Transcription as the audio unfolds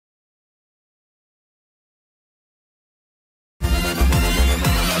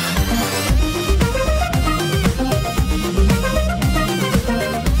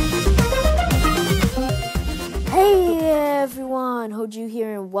Hoejoo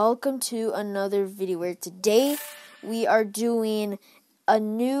here, and welcome to another video where today we are doing a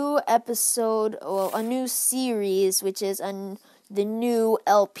new episode, well, a new series, which is the new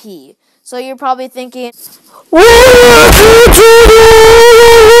LP. So you're probably thinking,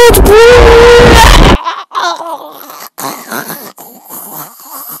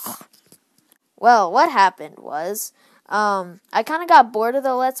 well, what happened was, I kind of got bored of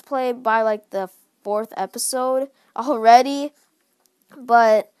the Let's Play by like the 4th episode already,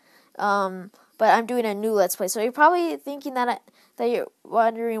 but I'm doing a new Let's Play. So you're probably thinking that you're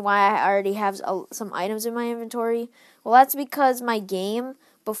wondering why I already have some items in my inventory. Well, that's because my game,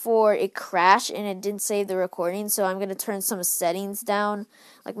 before it crashed and it didn't save the recording, so I'm going to turn some settings down.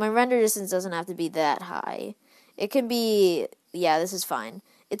 Like, my render distance doesn't have to be that high. It can be, yeah, this is fine.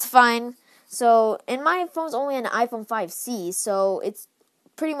 It's fine. So, and my phone's only an iPhone 5C, so it's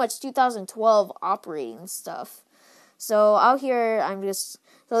pretty much 2012 operating stuff. So out here,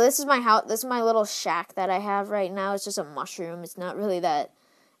 so this is my house. This is my little shack that I have right now. It's just a mushroom. It's not really that.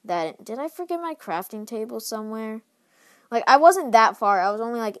 Did I forget my crafting table somewhere? Like, I wasn't that far. I was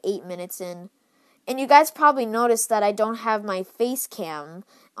only like 8 minutes in. And you guys probably noticed that I don't have my face cam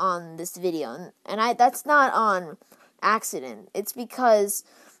on this video. And that's not on accident. It's because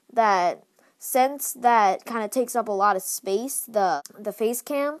since that kind of takes up a lot of space, the face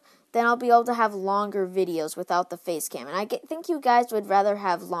cam, then I'll be able to have longer videos without the face cam. And I think you guys would rather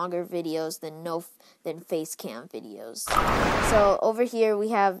have longer videos than face cam videos. So over here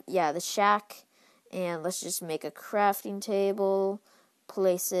we have, the shack. And let's just make a crafting table.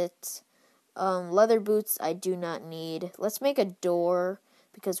 Place it. Leather boots I do not need. Let's make a door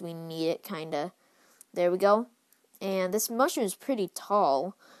because we need it, kind of. There we go. And this mushroom is pretty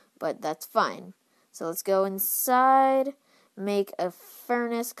tall, but that's fine. So let's go inside. Make a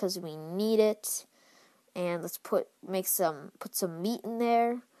furnace because we need it, and let's put some meat in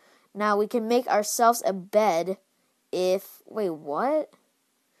there. Now we can make ourselves a bed. Wait, what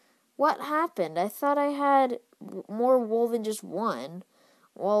happened? I thought I had more wool than just one.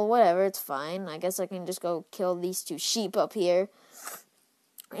 Well, whatever, it's fine. I guess I can just go kill these 2 sheep up here.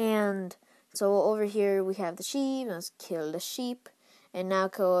 And so over here we have the sheep. Let's kill the sheep. And now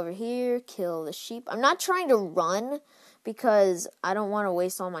go over here, kill the sheep. I'm not trying to run because I don't want to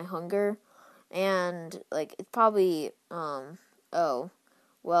waste all my hunger. And, like, it's probably, my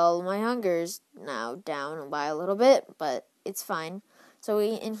hunger's now down by a little bit, but it's fine. So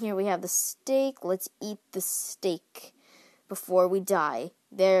in here we have the steak. Let's eat the steak before we die.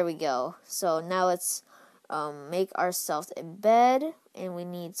 There we go. So now let's make ourselves a bed, and we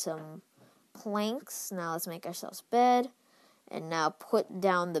need some planks. Now let's make ourselves a bed. And now put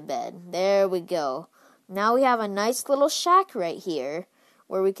down the bed. There we go. Now we have a nice little shack right here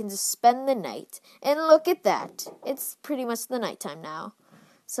where we can just spend the night. And look at that. It's pretty much the nighttime now.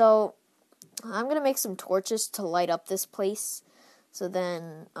 So I'm going to make some torches to light up this place. So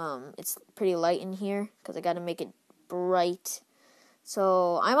then it's pretty light in here because I got to make it bright.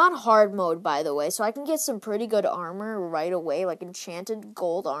 So I'm on hard mode, by the way. So I can get some pretty good armor right away, like enchanted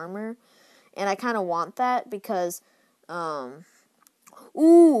gold armor. And I kind of want that because...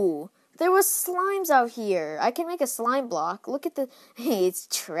 ooh, there was slimes out here. I can make a slime block. Look at hey, it's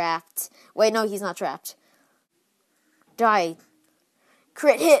trapped. Wait, no, he's not trapped. Die.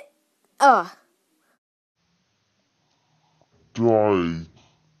 Crit hit. Die.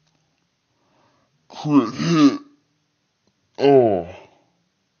 Crit hit.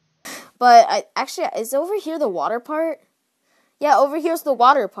 But is over here the water part? Yeah, over here's the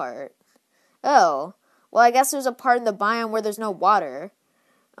water part. Oh. Well, I guess there's a part in the biome where there's no water.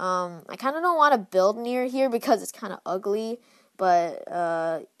 I kind of don't want to build near here because it's kind of ugly, but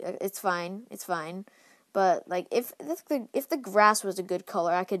it's fine. It's fine. But like if the grass was a good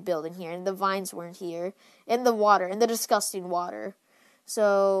color, I could build in here, and the vines weren't here, and the water, and the disgusting water.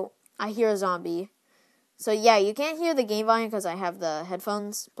 So I hear a zombie. So yeah, you can't hear the game volume because I have the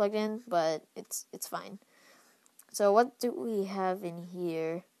headphones plugged in, but it's fine. So what do we have in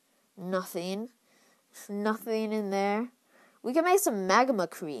here? Nothing. Nothing in there. We can make some magma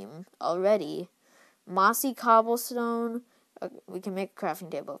cream already. Mossy cobblestone. We can make a crafting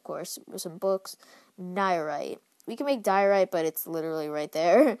table, of course, with some books. Diorite. We can make diorite, but it's literally right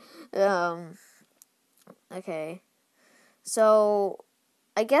there. Okay. So,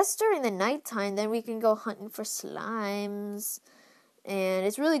 I guess during the nighttime, then we can go hunting for slimes. And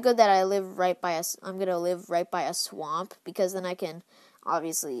it's really good that I'm gonna live right by a swamp, because then I can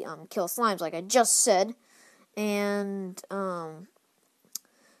obviously kill slimes like I just said. And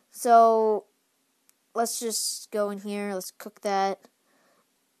so let's just go in here, let's cook that,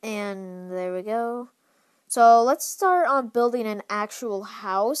 and there we go. So let's start on building an actual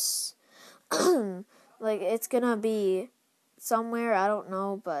house. Like, it's gonna be somewhere, I don't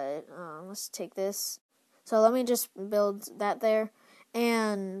know, but let's take this. So let me just build that there.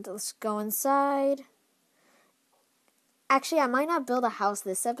 And let's go inside. Actually, I might not build a house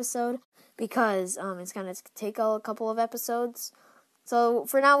this episode because it's gonna take a couple of episodes. So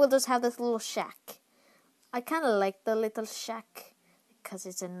for now, we'll just have this little shack. I kind of like the little shack because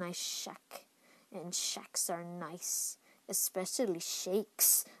it's a nice shack. And shacks are nice. Especially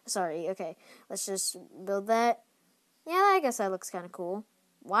shakes. Sorry, okay. Let's just build that. Yeah, I guess that looks kind of cool.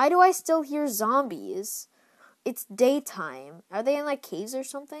 Why do I still hear zombies? It's daytime. Are they in, like, caves or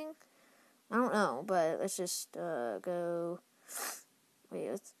something? I don't know, but let's just go... Wait,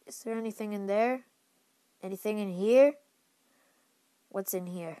 is there anything in there? Anything in here? What's in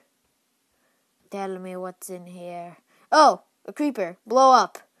here? Tell me what's in here. Oh, a creeper. Blow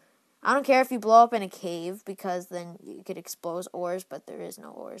up. I don't care if you blow up in a cave, because then you could expose ores, but there is no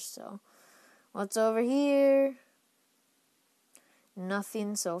ores, so... What's over here?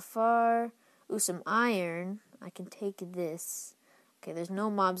 Nothing so far. Ooh, some iron. I can take this. Okay, there's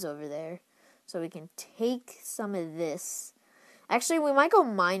no mobs over there, so we can take some of this. Actually, we might go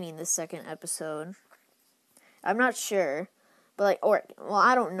mining this second episode. I'm not sure, but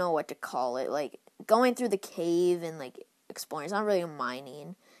I don't know what to call it. Like, going through the cave and, like, exploring. It's not really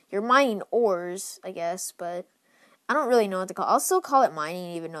mining. You're mining ores, I guess, but I don't really know what to call it. I'll still call it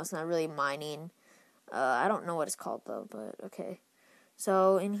mining, even though it's not really mining. I don't know what it's called, though, but okay.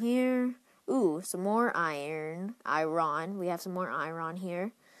 So, in here, ooh, some more iron. We have some more iron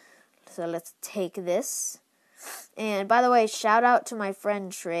here. So, let's take this. And, by the way, shout out to my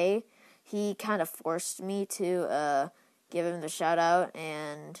friend Trey. He kind of forced me to give him the shout out,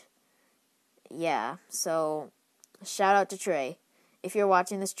 and yeah, so shout out to Trey. If you're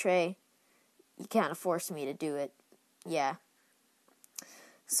watching this, Trey, you kind of forced me to do it. Yeah.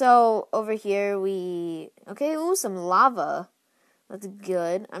 So, over here okay, ooh, some lava. That's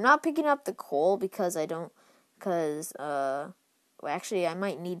good. I'm not picking up the coal because actually, I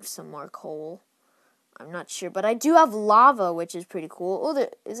might need some more coal. I'm not sure, but I do have lava, which is pretty cool. Oh,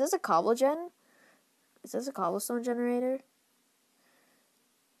 is this a cobblestone generator?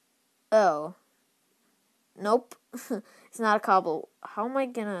 Oh. Nope. It's not a cobble. How am I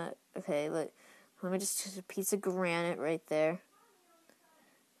gonna... Okay, look. Let me just a piece of granite right there.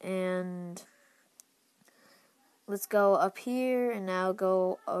 And let's go up here and now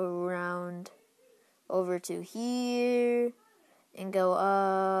go around over to here and go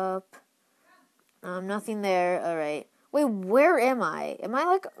up. Nothing there. Alright. Wait, where am I? Am I,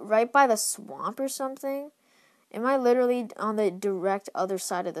 like, right by the swamp or something? Am I literally on the direct other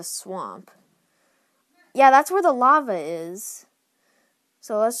side of the swamp? Yeah, that's where the lava is.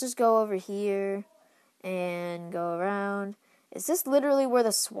 So let's just go over here and go around. Is this literally where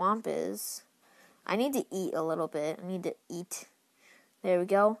the swamp is? I need to eat a little bit. I need to eat. There we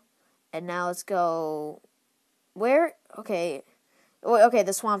go. And now let's go... Where? Okay. Okay,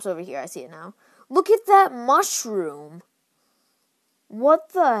 the swamp's over here. I see it now. Look at that mushroom. What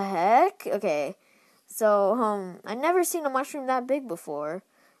the heck? Okay. So, I've never seen a mushroom that big before.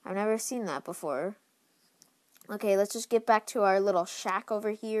 I've never seen that before. Okay, let's just get back to our little shack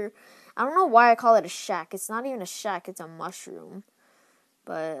over here. I don't know why I call it a shack. It's not even a shack. It's a mushroom.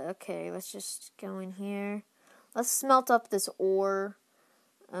 But, okay, let's just go in here. Let's smelt up this ore.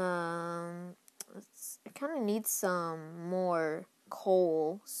 I kind of need some more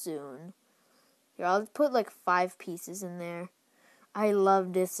coal soon. Here, I'll put like 5 pieces in there. I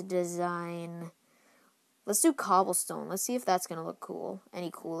love this design. Let's do cobblestone. Let's see if that's going to look cool. Any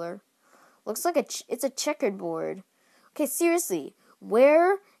cooler. Looks like it's a checkered board. Okay, seriously.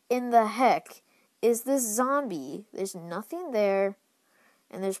 Where in the heck is this zombie? There's nothing there.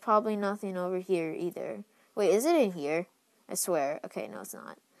 And there's probably nothing over here either. Wait, is it in here? I swear. Okay, no, it's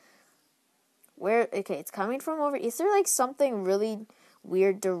not. Where? Okay, it's coming from over... Is there, like, something really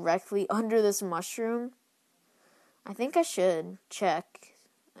weird directly under this mushroom? I think I should check.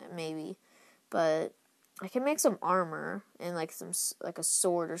 Maybe. But I can make some armor and, like, a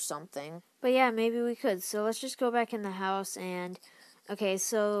sword or something. But, yeah, maybe we could. So, let's just go back in the house and... Okay,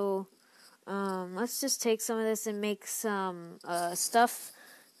 so... let's just take some of this and make some, stuff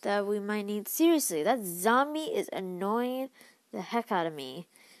that we might need. Seriously, that zombie is annoying the heck out of me.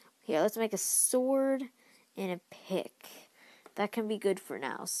 Here, let's make a sword and a pick. That can be good for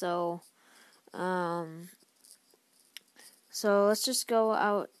now. So let's just go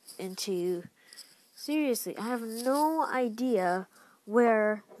out into... Seriously, I have no idea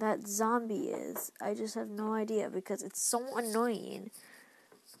where that zombie is. I just have no idea because it's so annoying.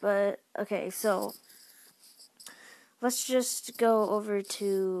 But, okay, so... let's just go over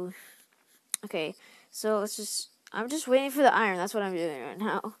to, okay, so I'm just waiting for the iron. That's what I'm doing right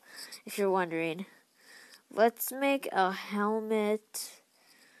now, if you're wondering. Let's make a helmet.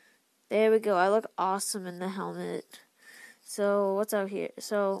 There we go. I look awesome in the helmet. So, what's out here?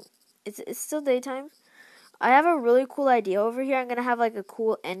 So, it's still daytime. I have a really cool idea over here. I'm going to have like a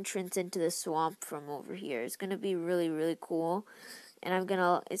cool entrance into the swamp from over here. It's going to be really, really cool. And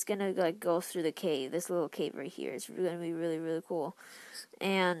it's going to like go through the cave. This little cave right here. It's going to be really, really cool.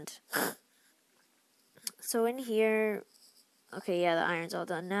 And so in here, okay, yeah, the iron's all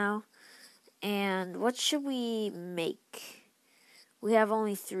done now. And what should we make? We have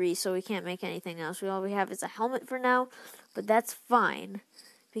only 3, so we can't make anything else. All we have is a helmet for now, but that's fine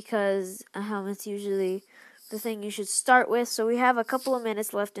because a helmet's usually the thing you should start with. So we have a couple of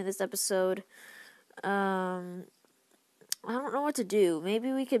minutes left in this episode. I don't know what to do.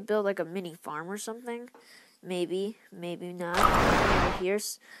 Maybe we could build like a mini farm or something. Maybe not. Over here,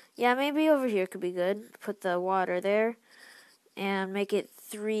 yeah, maybe over here could be good. Put the water there and make it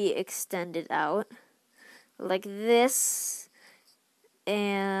 3 extended out like this.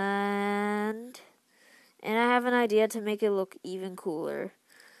 And I have an idea to make it look even cooler.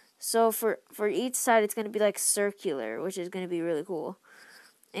 So for each side, it's going to be like circular, which is going to be really cool.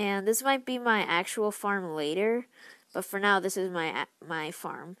 And this might be my actual farm later, but for now, this is my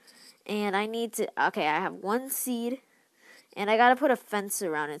farm. And I need to, okay, I have 1 seed, and I got to put a fence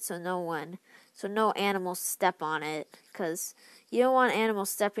around it so no animals step on it, because you don't want animals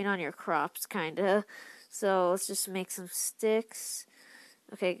stepping on your crops, kind of. So let's just make some sticks.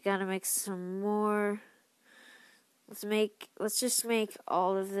 Okay, gotta make some more. Let's just make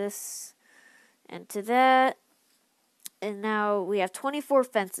all of this into that. And now we have 24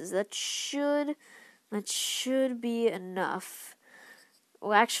 fences. That should be enough.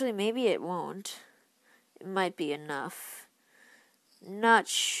 Well, actually, maybe it won't. It might be enough. Not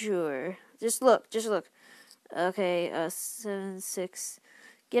sure. Just look. Okay, 7, 6.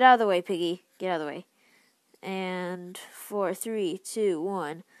 Get out of the way, piggy. Get out of the way. And 4, 3, 2,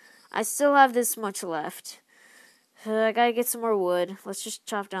 1. I still have this much left. I gotta get some more wood. Let's just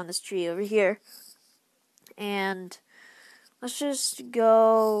chop down this tree over here. And let's just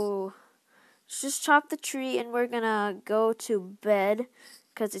chop the tree, and we're gonna go to bed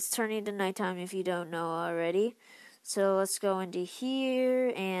because it's turning to nighttime if you don't know already. So let's go into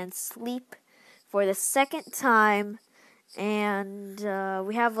here and sleep for the 2nd time. And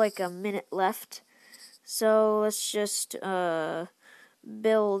we have like a minute left. So let's just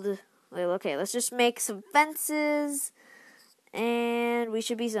build. Okay, let's just make some fences, and we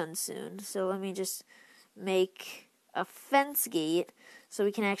should be done soon. So let me just make a fence gate so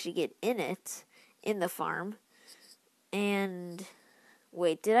we can actually get in the farm. And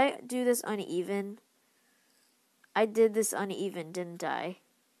wait, did I do this uneven? I did this uneven, didn't I?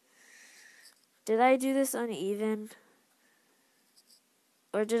 Did I do this uneven?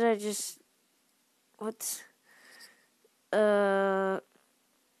 Or did I just... What?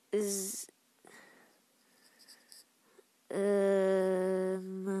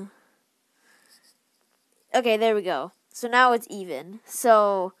 Okay, there we go. So now it's even.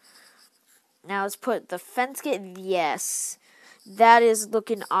 So now let's put the fence gate. Yes, that is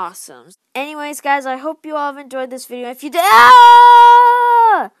looking awesome. Anyways, guys, I hope you all have enjoyed this video. If you did,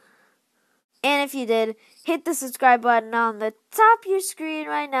 and if you did, hit the subscribe button on the top of your screen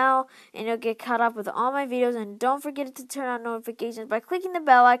right now, and you'll get caught up with all my videos. And don't forget to turn on notifications by clicking the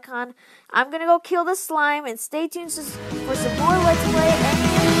bell icon. I'm going to go kill the slime, and stay tuned for some more Let's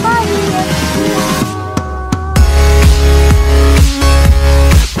Play.